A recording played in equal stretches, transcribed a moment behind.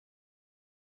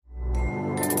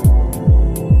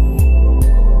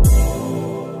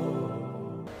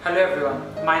Hello everyone,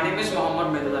 my name is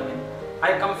Mridul Amin.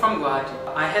 I come from Guwahati.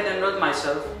 I had enrolled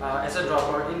myself as a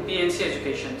dropout in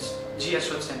PNCEDUCATIONS,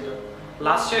 GS Road Center.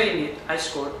 Last year in NEET, I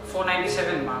scored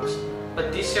 497 marks,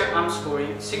 but this year I am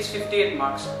scoring 658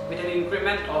 marks with an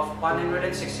increment of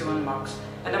 161 marks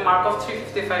and a mark of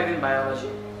 355 in biology.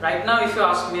 Right now, if you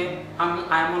ask me,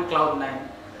 I am on cloud 9.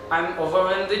 I am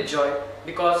overwhelmed with joy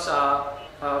because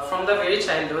from the very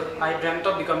childhood, I dreamt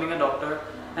of becoming a doctor,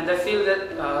 and I feel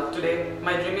that today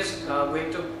my dream is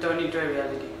going to turn into a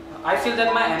reality. I feel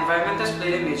that my environment has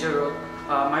played a major role.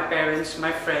 My parents,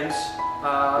 my friends,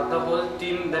 the whole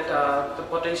team, that the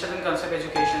potential and concept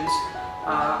educations.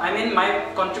 I mean, my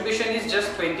contribution is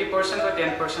just 20% or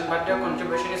 10%, but their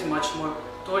contribution is much more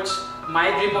towards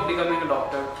my dream of becoming a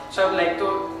doctor. So I would like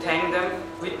to thank them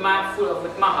with my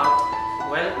heart.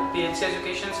 Well,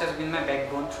 PNCEDUCATIONS has been my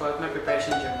backbone throughout my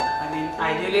preparation journey. I mean,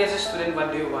 ideally as a student,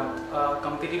 what do you want? A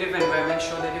competitive environment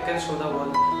show that you can show the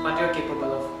world what you are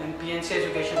capable of. And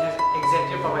PNCEDUCATION has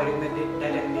exactly provided me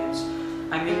that ambience.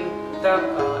 I mean, the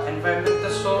environment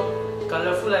is so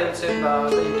colorful, I would say,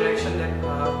 the interaction that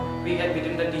we had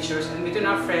between the teachers and between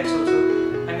our friends also.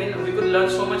 I mean, we could learn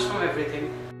so much from everything.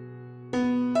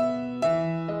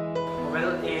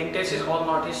 Well, ANTS is All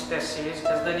Northeast Test Series.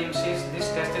 As the name says,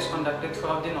 this test is conducted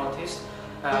throughout the Northeast.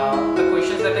 The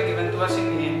questions that are given to us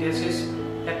in ANTS is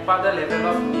at par the level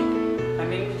of NEET. I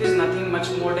mean, it is nothing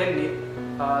much more than NEET.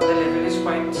 The level is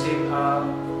quite same.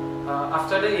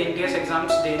 After the ANTS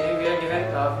exams daily, we are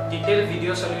given detailed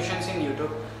video solutions in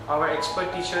YouTube. Our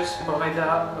expert teachers provide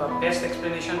the best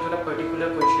explanation to the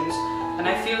particular questions, and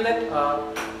I feel that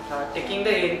taking the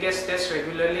ANTS test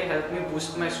regularly helped me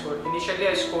boost my score. Initially,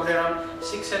 I scored around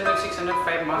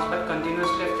 605 marks, but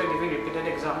continuously after giving repeated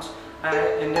exams, I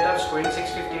ended up scoring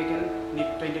 658 in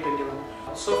NEET 2021.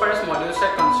 So far as modules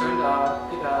are concerned,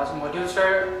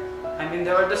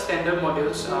 there were the standard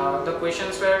modules. The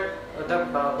questions were, the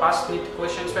past NEET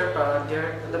questions were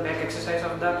there, the back exercise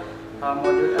of the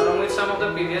module, along with some of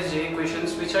the previous JEE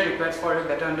questions which are required for a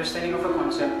better understanding of a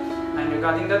concept. And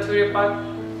regarding the theory part,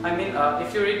 I mean,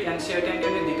 if you read NCERT and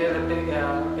get a detailed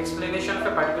explanation of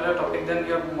a particular topic, then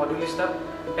your module is the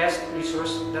best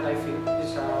resource that I feel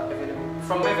is available.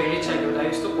 From my very childhood, I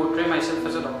used to portray myself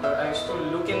as a doctor. I used to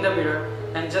look in the mirror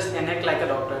and just enact like a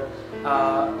doctor.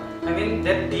 I mean,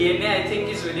 that DNA I think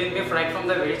is within me right from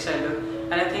the very childhood,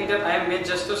 and I think that I am made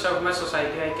just to serve my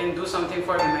society. I can do something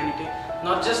for humanity.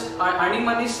 Not just earning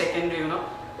money is secondary, you know.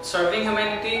 Serving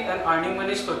humanity and earning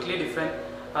money is totally different.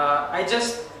 I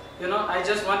just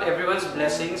want everyone's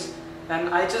blessings, and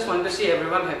I just want to see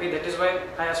everyone happy. That is why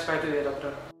I aspire to be a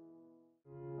doctor.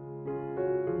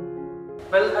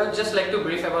 Well, I would just like to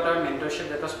brief about our mentorship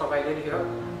that was provided here.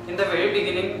 In the very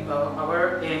beginning,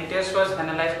 our ANTS was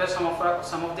analyzed by some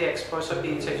of the experts of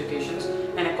PNCEDUCATIONS,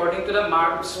 and according to the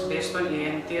marks based on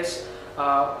ANTS,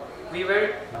 we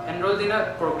were enrolled in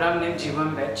a program named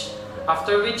G1 batch.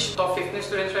 After which, top 15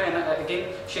 students were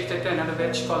again shifted to another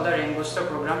batch called the Rank Booster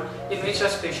program, in which a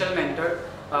special mentor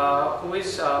who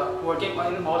is working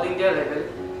on all India level,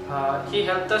 he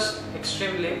helped us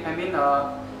extremely. I mean,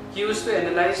 he used to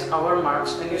analyze our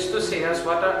marks and used to say us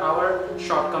what are our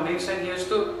shortcomings, and he used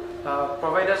to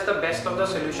provide us the best of the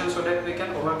solutions so that we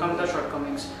can overcome the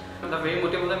shortcomings. The very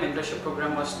motive of the mentorship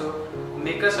program was to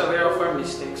make us aware of our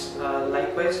mistakes.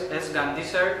 Likewise, as Gandhi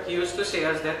sir, he used to say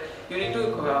us that you need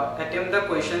to attempt the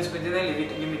questions within a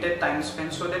limited time span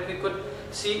so that we could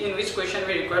see in which question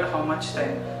we required how much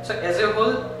time. So as a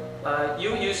whole,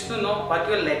 you used to know what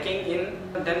you are lacking in.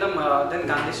 Then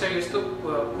Gandhi sir used to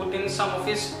put in some of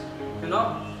his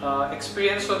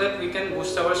experience so that we can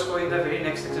boost our score in the very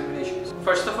next examinations.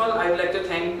 First of all, I would like to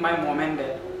thank my mom and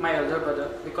dad, my elder brother,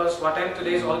 because what I am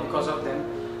today is all because of them.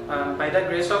 By the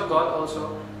grace of God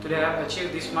also, today I have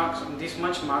achieved this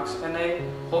much marks, and I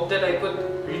hope that I could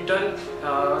return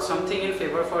something in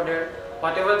favor for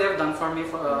whatever they have done for me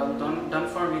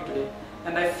today.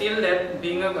 And I feel that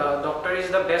being a doctor is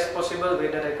the best possible way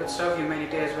that I could serve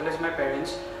humanity as well as my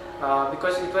parents,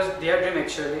 because it was their dream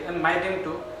actually, and my dream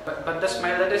too. But the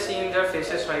smile that I see in their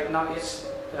faces right now is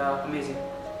amazing.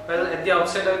 Well, at the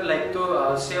outset, I would like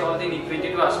to say all the NEET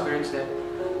 22 aspirants that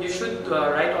you should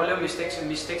write all your mistakes in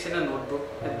a notebook.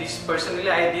 This personally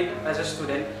I did as a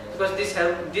student, because this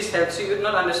helps you. You will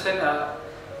not understand how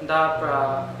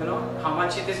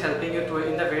much it is helping you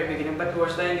in the very beginning, but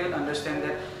towards the end you will understand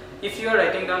that if you are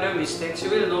writing down your mistakes,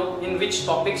 you will know in which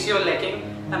topics you are lacking,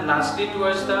 and lastly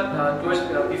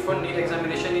before NEET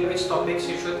examination, in which topics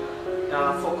you should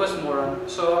focus more on.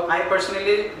 So I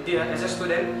personally, as a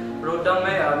student, wrote down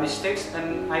my mistakes,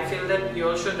 and I feel that you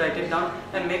all should write it down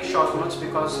and make short notes,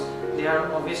 because they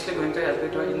are obviously going to help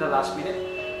you in the last minute.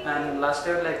 And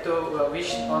lastly, I would like to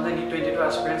wish all the NEET 22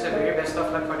 aspirants a very best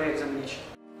of luck for their examination.